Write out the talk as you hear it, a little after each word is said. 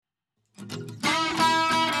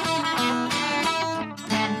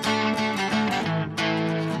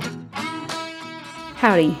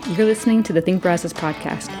Howdy, you're listening to the Think Brazos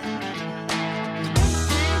podcast.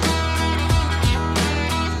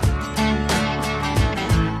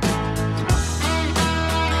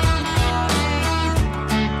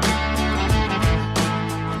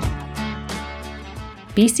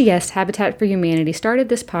 BCS Habitat for Humanity started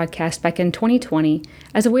this podcast back in 2020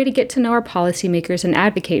 as a way to get to know our policymakers and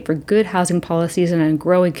advocate for good housing policies in a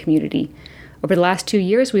growing community. Over the last 2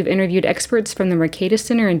 years, we've interviewed experts from the Mercatus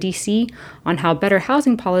Center in D.C. on how better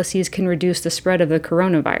housing policies can reduce the spread of the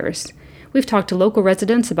coronavirus. We've talked to local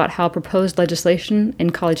residents about how proposed legislation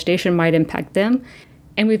in College Station might impact them,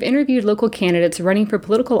 and we've interviewed local candidates running for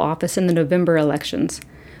political office in the November elections.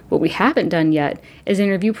 What we haven't done yet is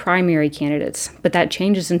interview primary candidates, but that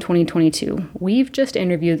changes in 2022. We've just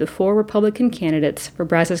interviewed the 4 Republican candidates for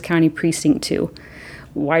Brazos County Precinct 2.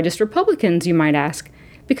 Why just Republicans, you might ask?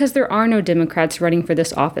 Because there are no Democrats running for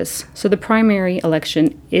this office, so the primary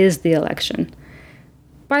election is the election.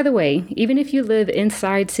 By the way, even if you live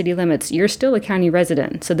inside city limits, you're still a county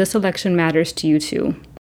resident, so this election matters to you too.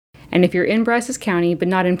 And if you're in Brazos County but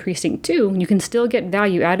not in Precinct 2, you can still get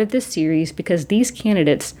value out of this series because these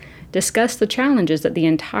candidates discuss the challenges that the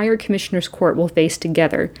entire Commissioner's Court will face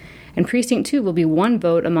together, and Precinct 2 will be one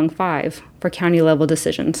vote among 5 for county-level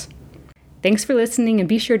decisions. Thanks for listening, and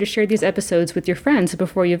be sure to share these episodes with your friends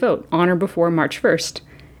before you vote on or before March 1st.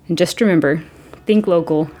 And just remember, think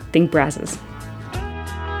local, think Brazos.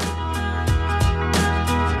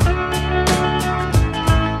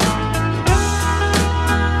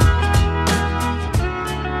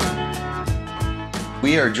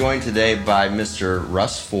 We are joined today by Mr.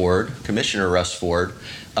 Russ Ford, Commissioner Russ Ford,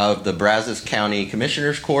 of the Brazos County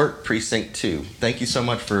Commissioner's Court, Precinct 2. Thank you so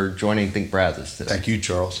much for joining Think Brazos today. Thank you,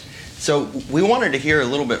 Charles. So we wanted to hear a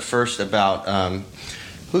little bit first about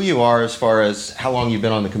who you are as far as how long you've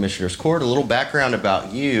been on the Commissioner's Court, a little background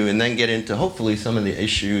about you, and then get into hopefully some of the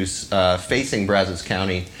issues facing Brazos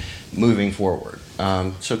County moving forward.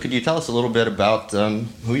 So could you tell us a little bit about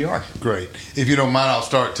who you are? Great. If you don't mind, I'll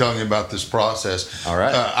start telling you about this process. All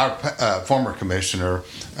right. Our former commissioner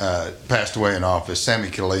passed away in office. Sammy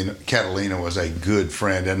Catalina was a good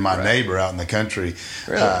friend and my neighbor out in the country.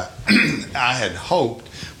 Really? I had hoped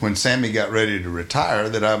when Sammy got ready to retire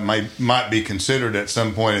that I might be considered at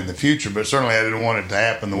some point in the future, but certainly I didn't want it to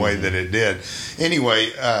happen the way that it did. Anyway,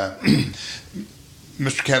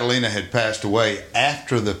 Mr. Catalina had passed away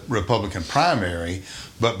after the Republican primary,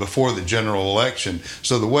 but before the general election.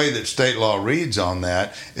 So the way that state law reads on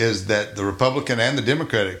that is that the Republican and the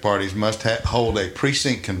Democratic parties must hold a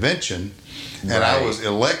precinct convention. And I was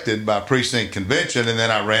elected by precinct convention, and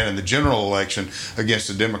then I ran in the general election against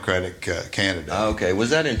a Democratic candidate. Okay.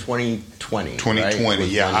 Was that in 2020? 2020,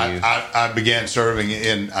 right? yeah. I began serving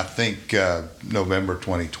in, I think, November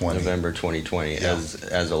 2020. November 2020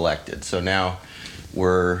 as elected. So now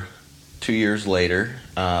we're 2 years later.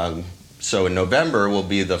 So in November will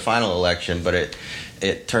be the final election, but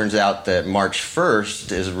it turns out that March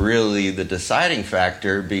 1st is really the deciding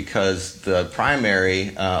factor because the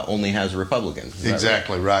primary only has Republicans.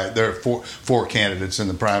 Exactly right? There are four candidates in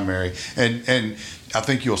the primary. And I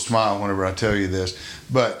think you'll smile whenever I tell you this.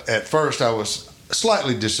 But at first I was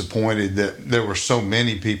slightly disappointed that there were so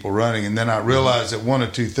many people running. And then I realized that one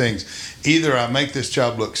of two things. Either I make this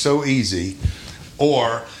job look so easy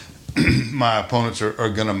or my opponents are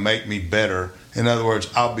going to make me better. In other words,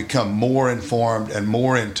 I'll become more informed and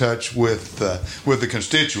more in touch with the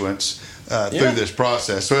constituents through this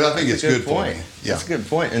process. So I think it's good for me. Yeah. That's a good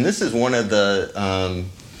point. And this is one of the,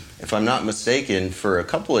 if I'm not mistaken, for a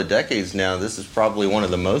couple of decades now, this is probably one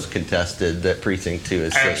of the most contested that Precinct 2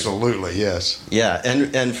 has seen. Absolutely, yes. Yeah,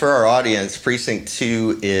 and for our audience, Precinct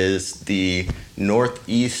 2 is the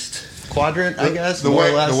northeast quadrant, I guess, the more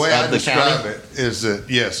way or less, the way I of the describe county? it is that,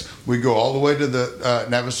 yes, we go all the way to the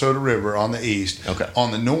Navasota River on the east. Okay.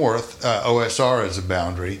 On the north, OSR is a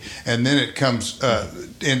boundary, and then it comes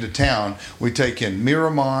into town. We take in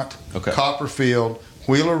Miramont, Copperfield,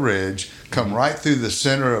 Wheeler Ridge, come right through the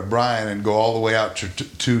center of Bryan and go all the way out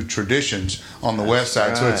to Traditions on the west side.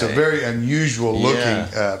 Right. So it's a very unusual looking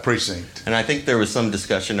precinct. And I think there was some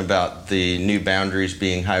discussion about the new boundaries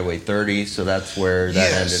being Highway 30, so that's where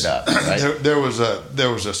that ended up. Right? There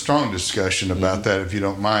was a strong discussion about that, if you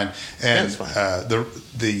don't mind. And the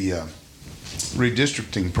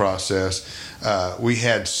redistricting process We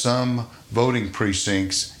had some voting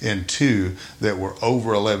precincts in 2 that were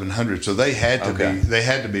over 1,100, so they had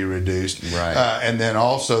to be reduced. Right. And then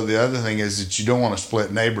also the other thing is that you don't want to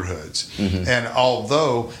split neighborhoods. And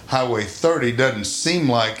although Highway 30 doesn't seem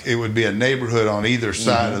like it would be a neighborhood on either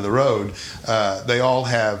side of the road, they all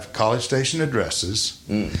have College Station addresses.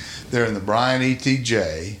 They're in the Bryan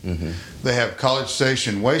ETJ. They have College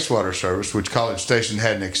Station wastewater service, which College Station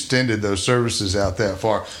hadn't extended those services out that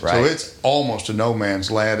far. Right. So it's almost a no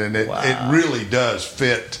man's land, and it really does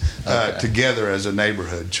fit together as a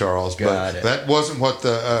neighborhood, Charles. But that wasn't what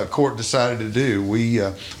the court decided to do.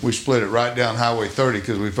 We split it right down Highway 30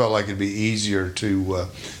 because we felt like it'd be easier to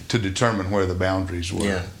determine where the boundaries were.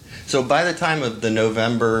 Yeah. So by the time of the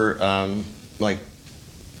November,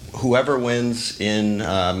 whoever wins in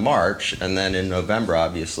March and then in November,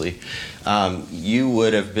 obviously, you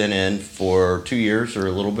would have been in for 2 years or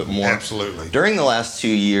a little bit more. Absolutely. During the last 2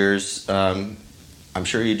 years, I'm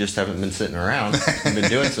sure you just haven't been sitting around. You've been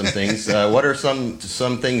doing some things. What are some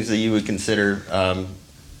things that you would consider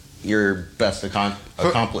your best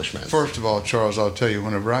accomplishments? First of all, Charles, I'll tell you,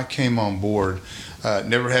 whenever I came on board,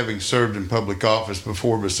 never having served in public office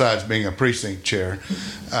before besides being a precinct chair,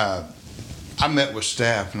 I met with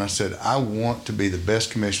staff and I said, I want to be the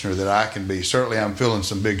best commissioner that I can be. Certainly I'm filling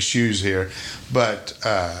some big shoes here, but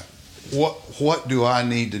what do I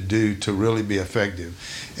need to do to really be effective?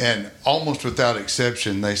 And almost without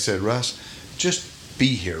exception, they said, Russ, just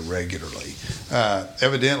be here regularly.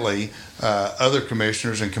 Evidently, other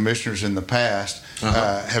commissioners and commissioners in the past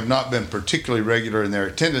have not been particularly regular in their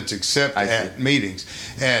attendance except at meetings.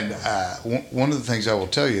 And one of the things I will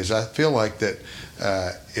tell you is I feel like that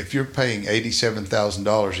if you're paying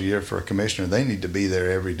 $87,000 a year for a commissioner, they need to be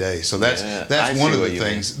there every day. So that's one of the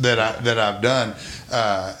things that I've done.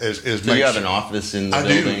 So you have an office in the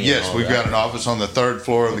building? I do. Yes, we've got an office on the 3rd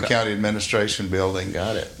floor of the county administration building.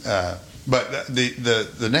 Got it. But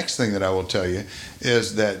the next thing that I will tell you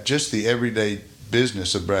is that just the everyday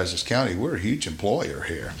business of Brazos County, we're a huge employer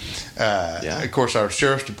here. Of course, our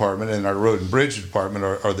sheriff's department and our road and bridge department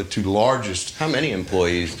are the 2 largest. How many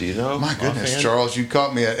employees do you know? My goodness, offhand? Charles, you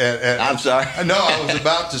caught me at I'm sorry. No, I was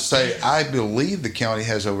about to say, I believe the county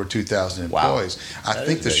has over 2,000 employees. Wow. I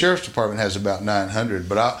think the sheriff's department has about 900,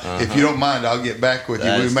 but if you don't mind, I'll get back with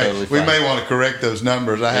you. We may want to correct those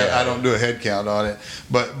numbers. I don't do a head count on it,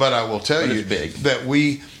 but I will tell you that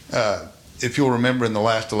we, if you'll remember in the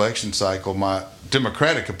last election cycle, my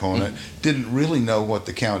Democratic opponent didn't really know what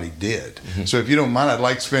the county did. So if you don't mind, I'd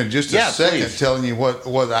like to spend just a second telling you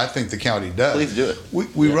what I think the county does. Please do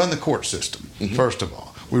it. We run the court system, first of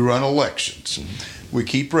all. We run elections. We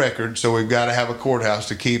keep records, so we've got to have a courthouse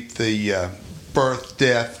to keep the birth,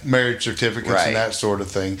 death, marriage certificates, and that sort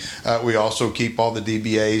of thing. We also keep all the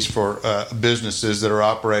DBAs for businesses that are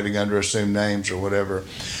operating under assumed names or whatever.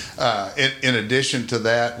 In addition to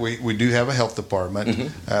that, we do have a health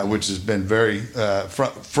department, which has been very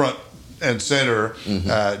front and center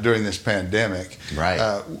during this pandemic.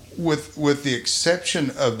 Right. With the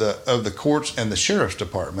exception of the courts and the sheriff's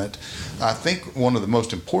department, I think one of the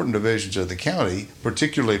most important divisions of the county,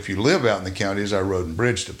 particularly if you live out in the county, is our road and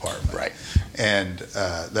bridge department. Right. And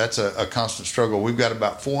that's a constant struggle. We've got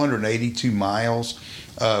about 482 miles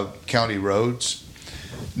of county roads.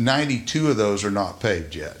 92 of those are not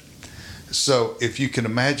paved yet. So if you can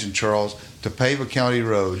imagine, Charles, to pave a county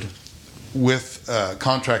road with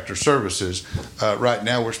contractor services, right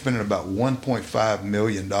now we're spending about $1.5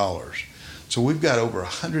 million. So we've got over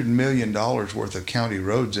 $100 million worth of county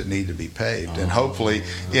roads that need to be paved, and hopefully,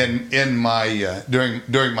 in my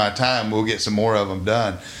during my time, we'll get some more of them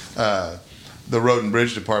done. The Road and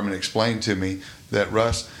Bridge Department explained to me that,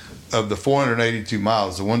 Russ, of the 482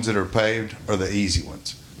 miles, the ones that are paved are the easy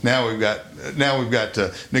ones. Now we've got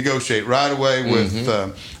to negotiate right away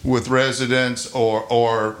with residents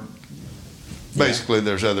or basically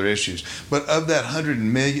there's other issues. But of that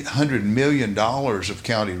 $100 million of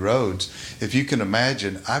county roads, if you can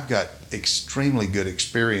imagine, I've got extremely good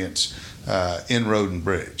experience in road and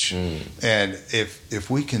bridge. And if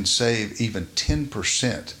we can save even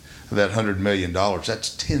 10% of that $100 million,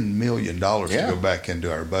 that's $10 million to go back into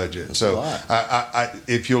our budget. That's so I,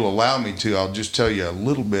 if you'll allow me to, I'll just tell you a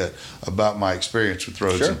little bit about my experience with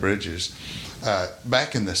roads and bridges.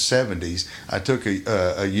 Back in the 70s, I took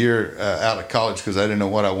a year out of college because I didn't know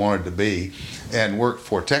what I wanted to be, and worked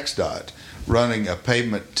for TxDOT running a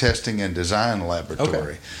pavement testing and design laboratory.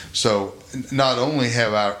 Okay. So not only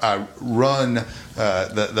have I run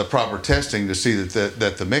the proper testing to see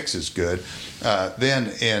that the mix is good, then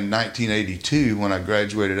in 1982, when I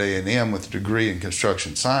graduated A&M with a degree in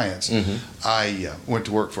construction science, I went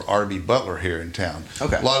to work for R.B. Butler here in town.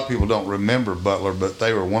 Okay. A lot of people don't remember Butler, but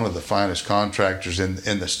they were one of the finest contractors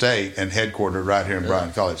in the state and headquartered right here in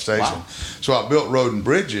Bryan College Station. Wow. So I built road and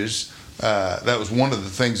bridges. That was one of the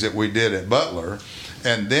things that we did at Butler.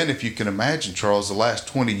 And then, if you can imagine, Charles, the last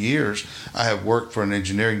 20 years, I have worked for an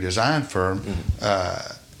engineering design firm,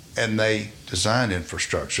 and they design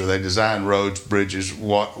infrastructure. They design roads, bridges,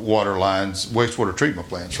 water lines, wastewater treatment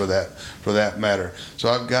plants, for that matter. So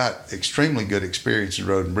I've got extremely good experience in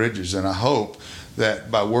road and bridges, and I hope that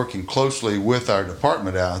by working closely with our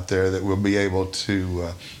department out there, that we'll be able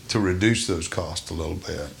to reduce those costs a little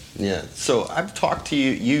bit. Yeah. So I've talked to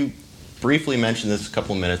you. You briefly mentioned this a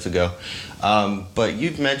couple of minutes ago, but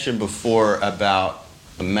you've mentioned before about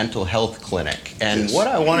a mental health clinic. And Yes. what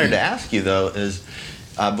I wanted to ask you, though, is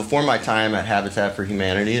before my time at Habitat for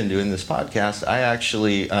Humanity and doing this podcast, I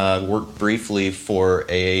actually worked briefly for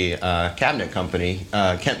a cabinet company,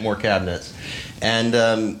 Kentmore Cabinets.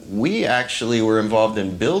 And we actually were involved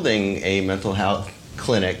in building a mental health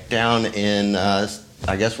clinic down in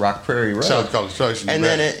I guess Rock Prairie Road. South College Station. And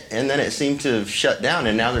then it seemed to have shut down,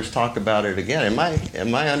 and now there's talk about it again.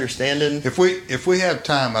 Am I understanding? If we have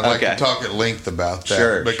time, I'd like to talk at length about that.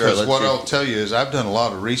 Sure, because what see. I'll tell you is I've done a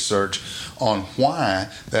lot of research on why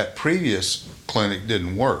that previous clinic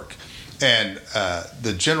didn't work. And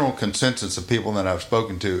the general consensus of people that I've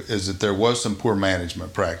spoken to is that there was some poor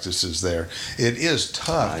management practices there. It is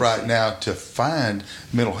tough right now to find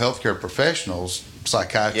mental health care professionals,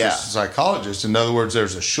 psychiatrists, and psychologists. In other words,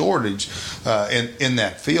 there's a shortage in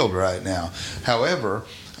that field right now. However,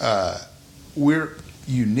 we're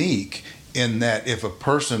unique in that if a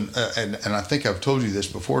person, and I think I've told you this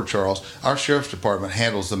before, Charles, our sheriff's department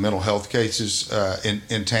handles the mental health cases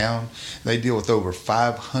in town. They deal with over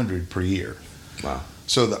 500 per year. Wow.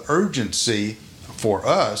 So the urgency for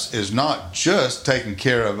us is not just taking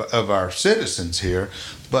care of our citizens here,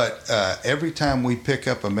 but every time we pick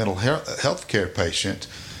up a mental health care patient,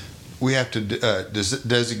 we have to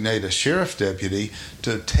designate a sheriff's deputy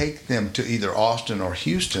to take them to either Austin or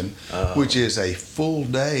Houston, which is a full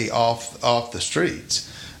day off the streets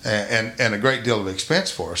and a great deal of expense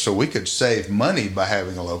for us. So we could save money by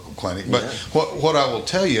having a local clinic. But what I will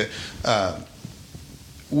tell you,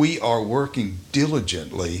 we are working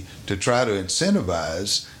diligently to try to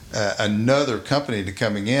incentivize another company to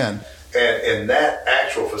coming in. And in that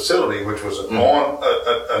actual facility, which was an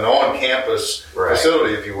on-campus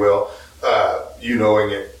facility, if you will, you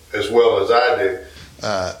knowing it as well as I do,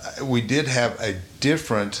 we did have a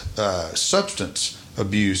different substance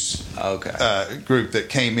abuse group that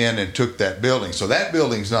came in and took that building. So that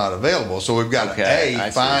building's not available. So we've got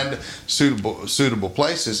to find suitable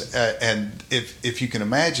places. And if you can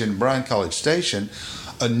imagine, Bryan College Station,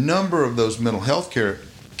 a number of those mental health care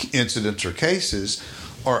incidents or cases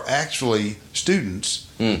are actually students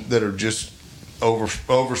that are just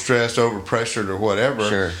overstressed, overpressured, or whatever.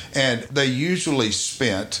 Sure. And they usually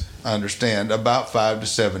spent, I understand, about 5 to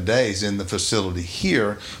 7 days in the facility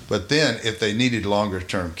here. But then if they needed longer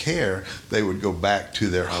term care, they would go back to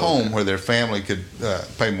their home where their family could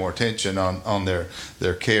pay more attention on their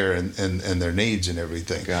care and their needs and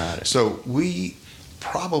everything. Got it. So we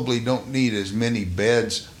probably don't need as many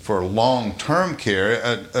beds for long-term care.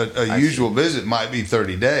 A usual visit might be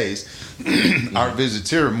 30 days. Our visits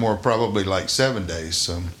here are more probably like 7 days.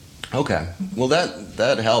 So. Okay. Well,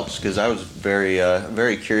 that helps, because I was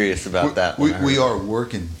very curious about that. We are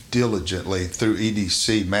working diligently through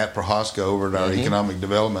EDC. Matt Prohaska over at our economic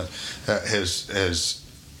development has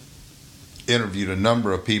interviewed a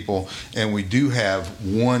number of people, and we do have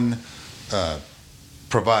one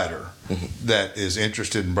provider that is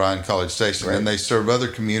interested in Bryan College Station, and they serve other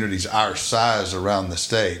communities our size around the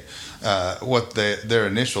state. What their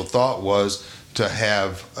initial thought was to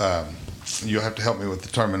have, you'll have to help me with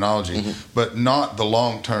the terminology, but not the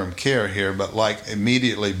long-term care here, but like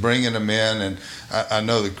immediately bringing them in, and I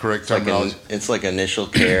know the correct terminology. It's like initial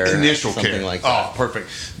care. Initial something care. like that. Oh, perfect.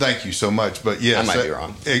 Thank you so much. But yes, I might be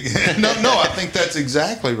wrong. No, I think that's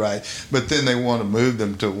exactly right. But then they want to move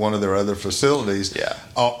them to one of their other facilities. Yeah.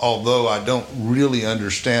 Although I don't really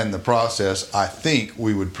understand the process, I think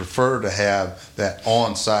we would prefer to have that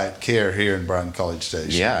on-site care here in Bryan College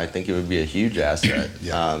Station. Yeah, I think it would be a huge asset.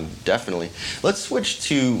 Definitely definitely. Let's switch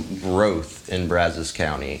to growth in Brazos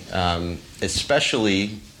County,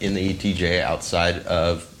 especially in the ETJ outside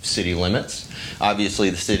of city limits. Obviously,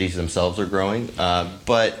 the cities themselves are growing,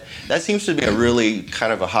 but that seems to be a really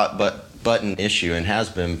kind of a hot button issue and has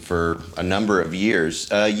been for a number of years.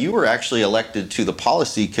 You were actually elected to the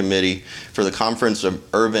policy committee for the Conference of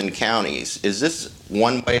Urban Counties. Is this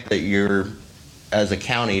one way that you're, as a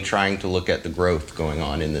county, trying to look at the growth going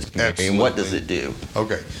on in this community? Absolutely. And what does it do?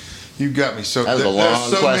 Okay. You've got me. So That was a long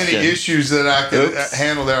there's so question. many issues that I could Oops.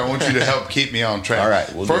 handle there. I want you to help keep me on track. All right,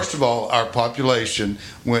 we'll do First of all, our population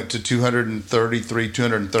went to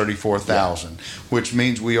 234,000, which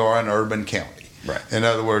means we are an urban county. Right. In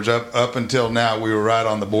other words, up until now, we were right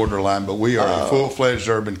on the borderline, but we are a full-fledged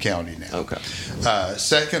urban county now. Okay.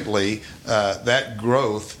 Secondly, that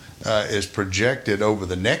growth is projected over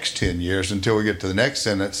the next 10 years until we get to the next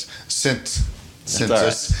census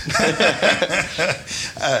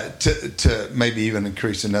to maybe even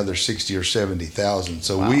increase another 60 or 70,000.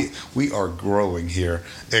 So Wow. we are growing here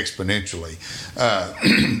exponentially.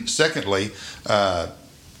 Secondly,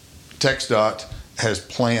 TxDOT has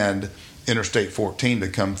planned Interstate 14 to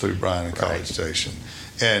come through Bryan and College Station.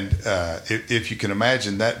 And if you can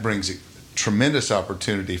imagine, that brings a tremendous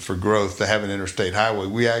opportunity for growth to have an interstate highway.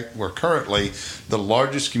 We're currently the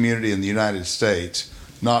largest community in the United States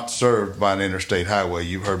not served by an interstate highway.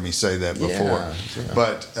 You've heard me say that before. Yeah.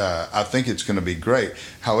 But I think it's going to be great.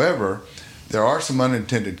 However, there are some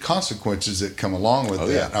unintended consequences that come along with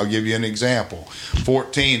that. Yeah. I'll give you an example.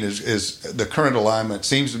 14 is the current alignment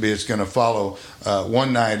seems to be it's going to follow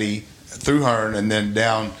 190 through Hearn and then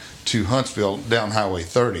down to Huntsville, down Highway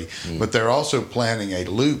 30. But they're also planning a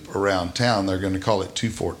loop around town. They're going to call it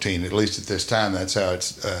 214. At least at this time, that's how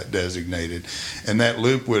it's designated. And that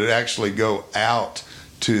loop would actually go out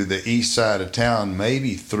to the east side of town,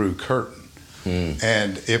 maybe through Curtin.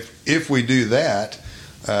 And if we do that,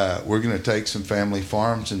 we're going to take some family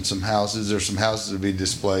farms and some houses. There's some houses to be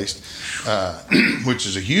displaced, which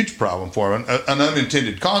is a huge problem for them, an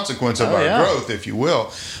unintended consequence of our growth, if you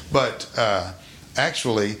will. But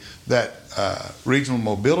actually, that Regional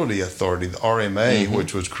Mobility Authority, the RMA,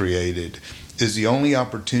 which was created, is the only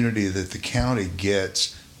opportunity that the county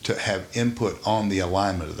gets to have input on the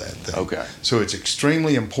alignment of that thing. Okay. So it's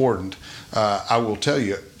extremely important. I will tell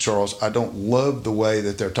you, Charles, I don't love the way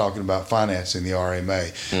that they're talking about financing the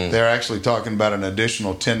RMA. They're actually talking about an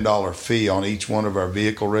additional $10 fee on each one of our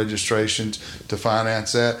vehicle registrations to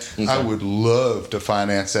finance that. Okay. I would love to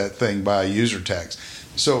finance that thing by a user tax.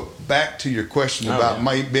 So back to your question about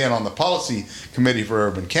being on the policy committee for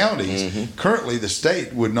urban counties. Currently, the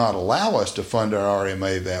state would not allow us to fund our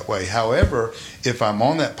RMA that way. However, if I'm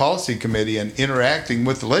on that policy committee and interacting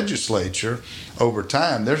with the legislature over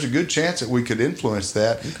time, there's a good chance that we could influence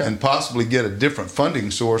that and possibly get a different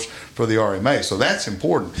funding source for the RMA. So that's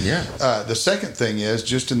important. Yeah. The second thing is,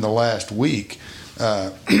 just in the last week,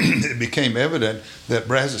 it became evident that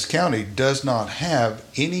Brazos County does not have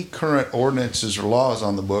any current ordinances or laws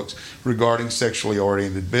on the books regarding sexually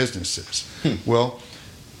oriented businesses. Well,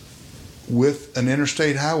 with an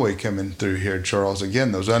interstate highway coming through here, Charles,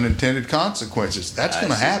 again, those unintended consequences, that's going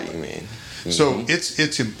to happen. What you mean. So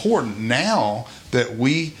it's important now that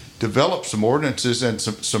we develop some ordinances and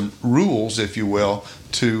some rules, if you will,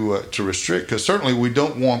 to restrict, because certainly we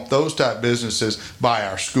don't want those type businesses by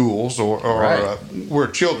our schools or where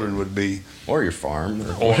children would be. Or your farm.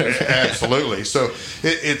 Absolutely. So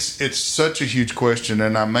it's such a huge question,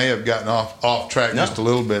 and I may have gotten off track just a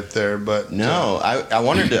little bit there, but No, I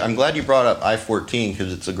wanted to. I'm glad you brought up I-14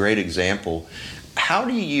 because it's a great example. How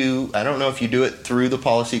do you? I don't know if you do it through the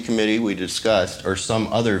policy committee we discussed or some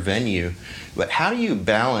other venue, but how do you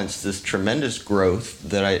balance this tremendous growth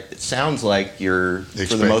that it sounds like you're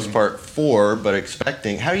for the most part for, but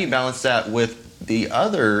expecting? How do you balance that with the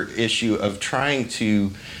other issue of trying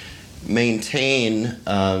to maintain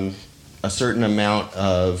a certain amount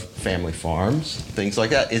of family farms, things like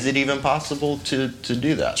that? Is it even possible to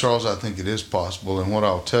do that? Charles, I think it is possible, and what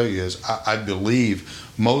I'll tell you is I believe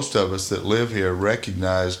most of us that live here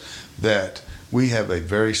recognize that we have a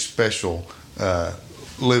very special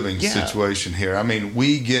living situation here. I mean,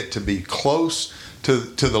 we get to be close to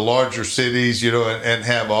the larger cities, and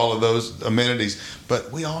have all of those amenities,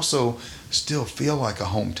 but we also still feel like a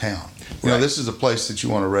hometown. This is a place that you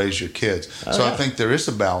want to raise your kids. I think there is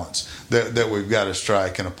a balance that we've got to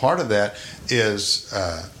strike, and a part of that is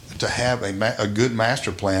to have a good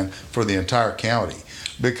master plan for the entire county.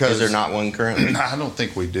 Because is there not one currently? I don't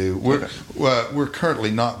think we do. We're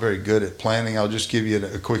currently not very good at planning. I'll just give you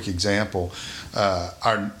a quick example.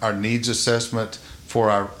 Our needs assessment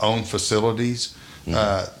for our own facilities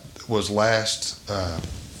was last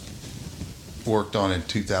worked on in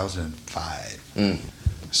 2005.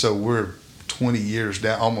 So we're 20 years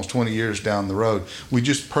down, almost 20 years down the road. We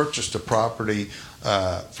just purchased a property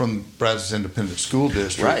from Brazos Independent School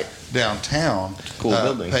District downtown. Cool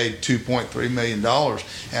building. Paid $2.3 million.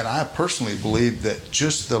 And I personally believe that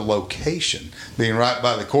just the location, being right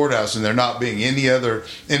by the courthouse, and there not being any other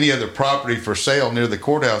property for sale near the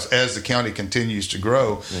courthouse as the county continues to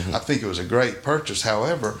grow, I think it was a great purchase.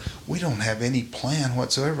 However, we don't have any plan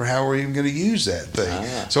whatsoever how we're even going to use that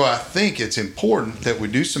thing. So I think it's important that we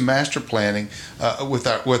do some master planning with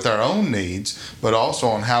our own needs, but also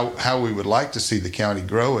on how we would like to see the county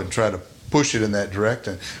grow and try to push it in that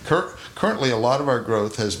direction. Currently, a lot of our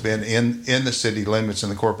growth has been in the city limits, in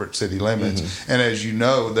the corporate city limits. And as you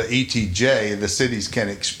know, the ETJ, the cities can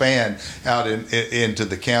expand out into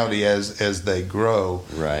the county as they grow.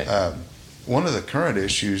 Right. One of the current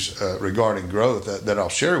issues regarding growth that I'll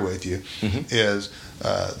share with you is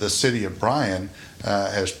the city of Bryan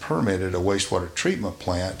has permitted a wastewater treatment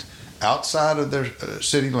plant outside of their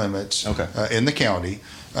city limits in the county,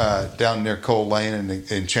 down near Cole Lane and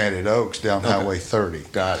Enchanted Oaks, down Highway 30.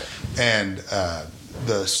 Got it. And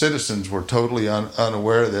the citizens were totally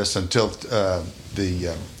unaware of this until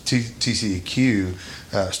the TCEQ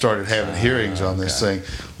started having hearings on this thing.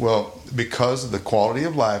 Well, because of the quality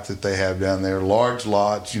of life that they have down there, large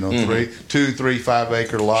lots, 2, 3, 5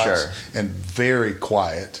 acre lots, and very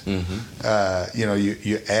quiet. You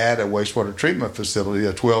add a wastewater treatment facility,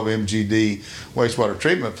 a 12 MGD wastewater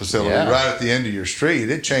treatment facility right at the end of your street.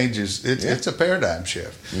 It changes. It's a paradigm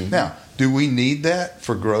shift. Now, do we need that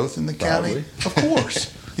for growth in the county? Of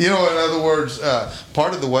course. In other words,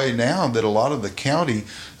 part of the way now that a lot of the county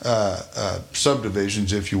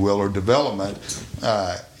subdivisions, if you will, or development,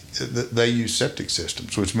 they use septic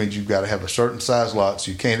systems, which means you've got to have a certain size lot,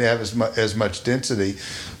 so you can't have as much density.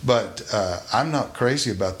 But I'm not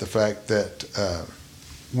crazy about the fact that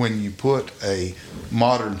when you put a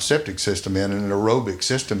modern septic system in, an aerobic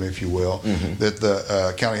system, if you will, that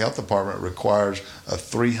the county health department requires a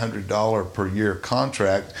 $300 per year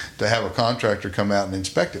contract to have a contractor come out and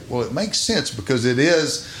inspect it. Well, it makes sense because it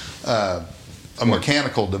is a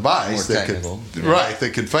mechanical device that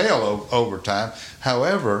could fail over time.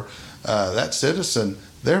 However, that citizen,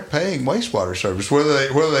 they're paying wastewater service, whether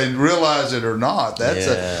they realize it or not. That's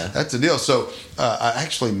a deal. So I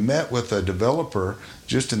actually met with a developer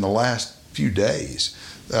just in the last few days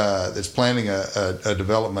that's planning a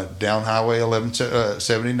development down Highway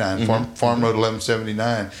 1179, Farm Road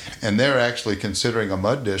 1179, and they're actually considering a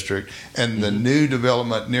mud district. And the new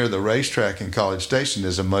development near the racetrack in College Station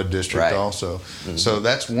is a mud district also. So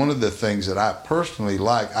that's one of the things that I personally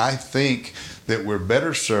like. I think that we're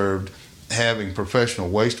better served having professional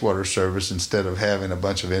wastewater service instead of having a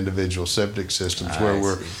bunch of individual septic systems where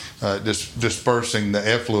we're dispersing the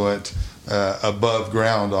effluent above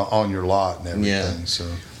ground on your lot and everything. So,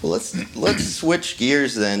 well, let's switch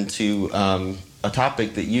gears then to a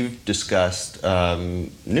topic that you've discussed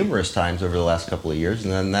numerous times over the last couple of years,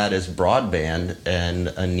 and then that is broadband and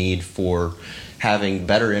a need for having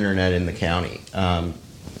better internet in the county.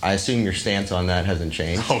 I assume your stance on that hasn't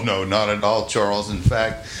changed. Oh, no, not at all, Charles. In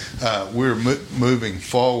fact, we're moving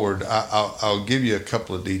forward. I'll give you a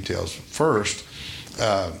couple of details. First,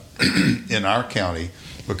 in our county,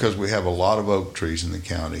 because we have a lot of oak trees in the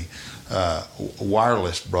county,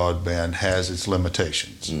 wireless broadband has its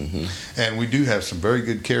limitations. And we do have some very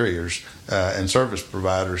good carriers and service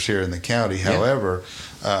providers here in the county. However,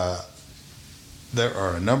 there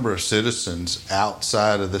are a number of citizens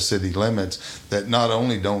outside of the city limits that not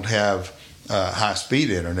only don't have high-speed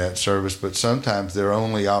internet service, but sometimes their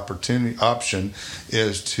only option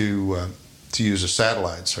is to use a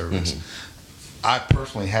satellite service. I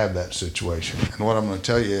personally have that situation, and what I'm going to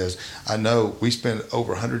tell you is, I know we spend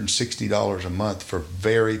over $160 a month for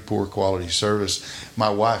very poor quality service. My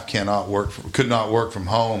wife could not work from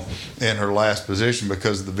home in her last position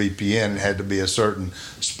because of the VPN. It had to be a certain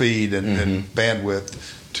speed and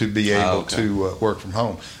bandwidth to be able to work from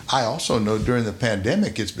home. I also know during the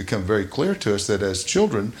pandemic, it's become very clear to us that as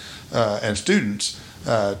children and students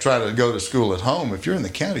try to go to school at home, if you're in the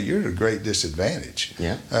county, you're at a great disadvantage.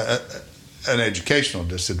 An educational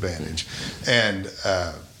disadvantage. And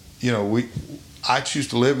I choose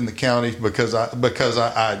to live in the county because I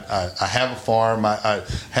have a farm, I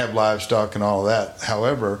have livestock and all of that.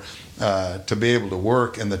 However, to be able to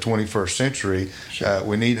work in the 21st century,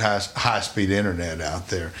 we need high-speed internet out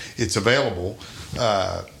there. It's available.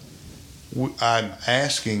 I'm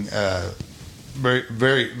asking very,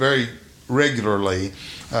 very, very regularly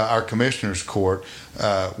our commissioner's court.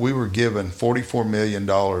 We were given $44 million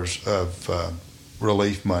of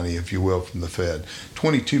relief money, if you will, from the Fed.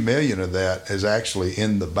 $22 million of that is actually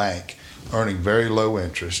in the bank, earning very low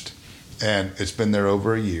interest, and it's been there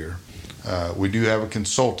over a year. We do have a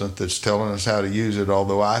consultant that's telling us how to use it,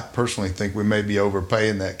 although I personally think we may be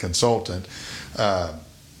overpaying that consultant.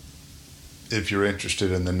 If you're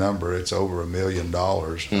interested in the number, it's over $1 million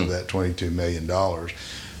of that $22 million.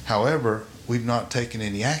 However, we've not taken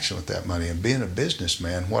any action with that money. And being a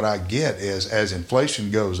businessman, what I get is as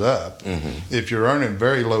inflation goes up, if you're earning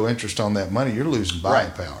very low interest on that money, you're losing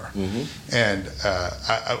buying power. And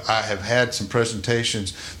I have had some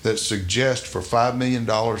presentations that suggest for $5 million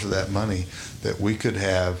of that money that we could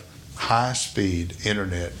have high-speed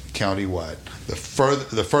internet countywide. The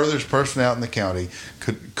furthest person out in the county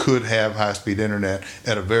could have high-speed internet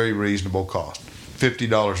at a very reasonable cost,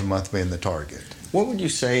 $50 a month being the target. What would you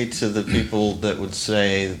say to the people that would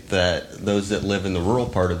say that those that live in the rural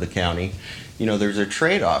part of the county, there's a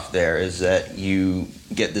trade-off there, is that you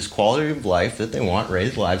get this quality of life that they want,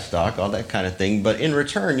 raise livestock, all that kind of thing, but in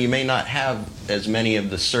return you may not have as many of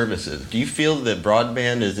the services. Do you feel that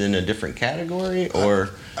broadband is in a different category, or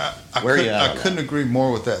where are you at? I couldn't agree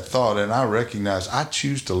more with that thought, and I recognize I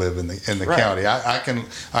choose to live in the Right. county. I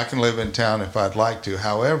can live in town if I'd like to.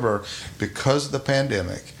 However, because of the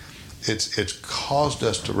pandemic, it's caused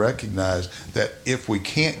us to recognize that if we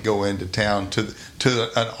can't go into town to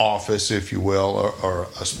an office, if you will, or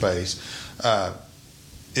a space,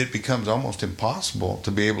 it becomes almost impossible to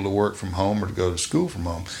be able to work from home or to go to school from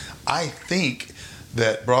home. I think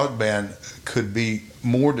that broadband could be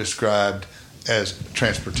more described as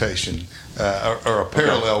transportation or a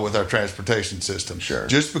parallel with our transportation system. Sure.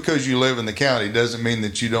 Just because you live in the county doesn't mean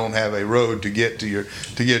that you don't have a road to get to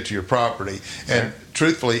your property. And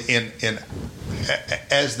truthfully,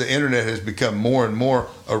 as the internet has become more and more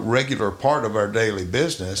a regular part of our daily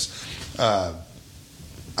business, I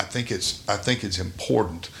think it's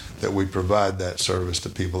important that we provide that service to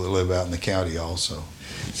people that live out in the county also.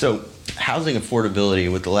 So, housing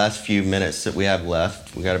affordability, with the last few minutes that we have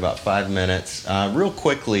left, we got about 5 minutes. Real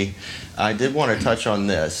quickly, I did want to touch on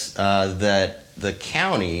this, that the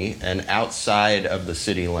county and outside of the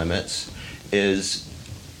city limits is,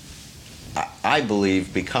 I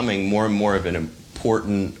believe, becoming more and more of an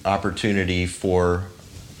important opportunity for,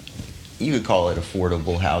 you could call it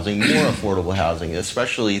affordable housing, more affordable housing,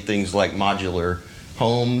 especially things like modular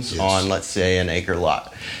homes on, let's say, an acre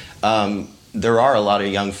lot. There are a lot of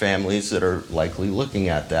young families that are likely looking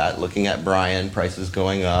at that, looking at Bryan, prices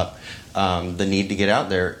going up, the need to get out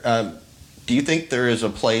there. Do you think there is a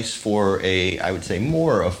place for I would say,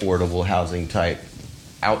 more affordable housing type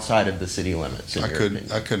outside of the city limits? I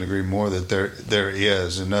couldn't agree more that there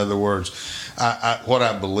is. In other words, what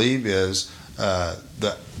I believe is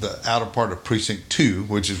the outer part of Precinct 2,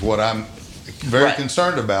 which is what I'm very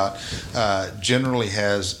concerned about, generally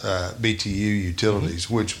has BTU utilities,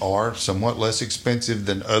 which are somewhat less expensive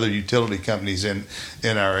than other utility companies in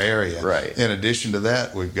our area. Right. In addition to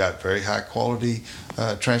that, we've got very high quality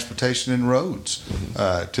transportation and roads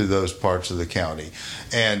to those parts of the county.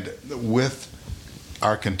 And with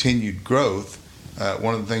our continued growth,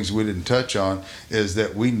 one of the things we didn't touch on is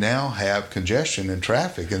that we now have congestion and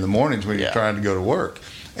traffic in the mornings when you're trying to go to work.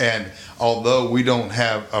 And although we don't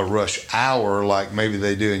have a rush hour like maybe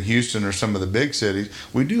they do in Houston or some of the big cities,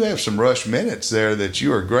 we do have some rush minutes there that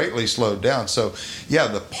you are greatly slowed down. So, yeah,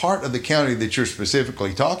 the part of the county that you're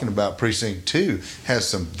specifically talking about, Precinct 2, has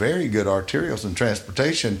some very good arterials and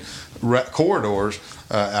transportation corridors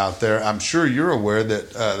out there. I'm sure you're aware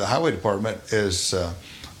that the Highway Department is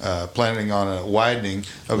planning on a widening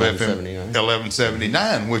of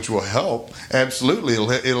 1179, which will help. Absolutely,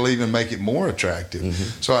 it'll even make it more attractive.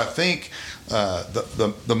 So I think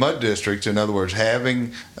the mud districts, in other words,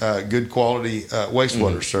 having good quality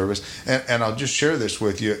wastewater service, and I'll just share this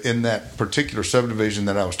with you. In that particular subdivision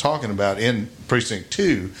that I was talking about in Precinct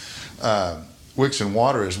 2, Wixon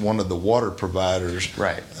Water is one of the water providers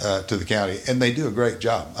to the county, and they do a great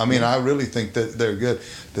job. I mean, I really think that they're good,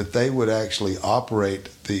 that they would actually operate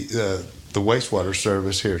the wastewater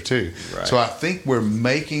service here too. Right. So I think we're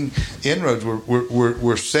making inroads.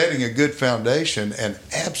 We're setting a good foundation, and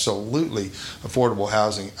absolutely affordable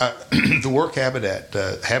housing. The work Habitat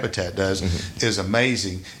does is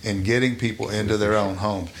amazing in getting people into their own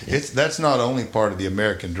homes. That's not only part of the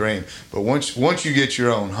American dream, but once you get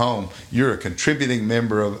your own home, you're a contributing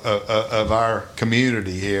member of our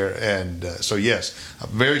community here. And so yes, I'm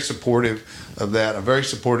very supportive of that. I'm very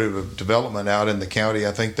supportive of development out in the county.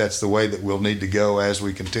 I think that's the way that we'll need to go as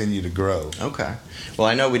we continue to grow. Okay. Well,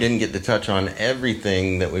 I know we didn't get to touch on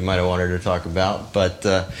everything that we might have wanted to talk about, but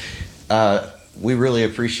we really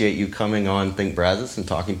appreciate you coming on Think Brazos and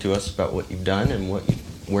talking to us about what you've done and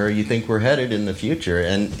where you think we're headed in the future.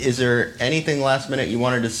 And is there anything last minute you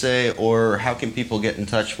wanted to say, or how can people get in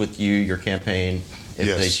touch with you, your campaign,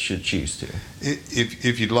 if they should choose to?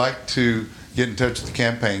 If you'd like to get in touch with the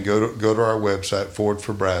campaign, go to our website, Forward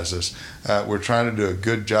for Brazos. We're trying to do a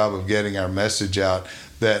good job of getting our message out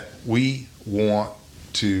that we want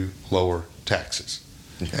to lower taxes.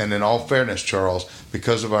 And in all fairness, Charles,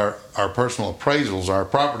 because of our personal appraisals, our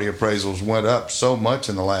property appraisals went up so much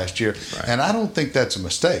in the last year. Right. And I don't think that's a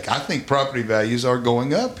mistake. I think property values are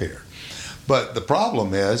going up here. But the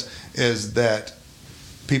problem is that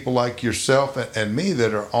people like yourself and me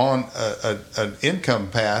that are on an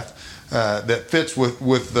income path that fits with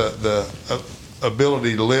the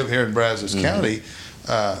ability to live here in Brazos County,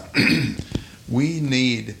 we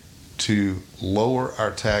need to lower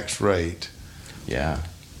our tax rate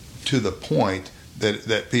to the point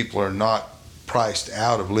that people are not priced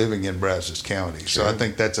out of living in Brazos County. Sure. So I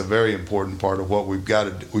think that's a very important part of what we've got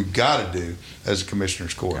to do as a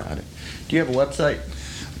Commissioner's Court. Got it. Do you have a website?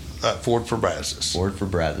 Forward for Brazos. Forward for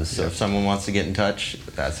Brazos. So if someone wants to get in touch,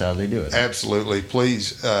 that's how they do it. Absolutely.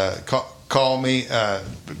 Please call me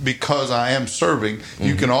because I am serving.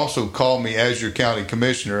 You can also call me as your county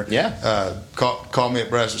commissioner. Call me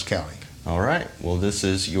at Brazos County. All right. Well, this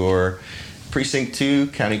is your Precinct 2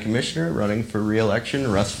 County Commissioner running for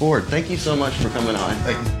re-election, Russ Ford. Thank you so much for coming on.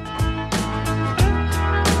 Thank you.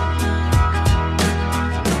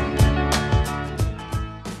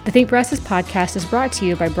 The Think Brazos podcast is brought to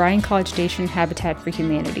you by Bryan College Station Habitat for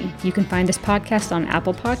Humanity. You can find this podcast on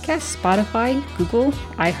Apple Podcasts, Spotify, Google,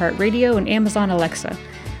 iHeartRadio, and Amazon Alexa.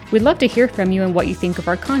 We'd love to hear from you and what you think of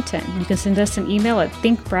our content. You can send us an email at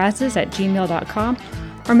thinkbrazos@gmail.com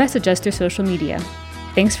or message us through social media.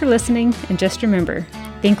 Thanks for listening, and just remember,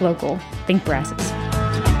 think local, think Brazos.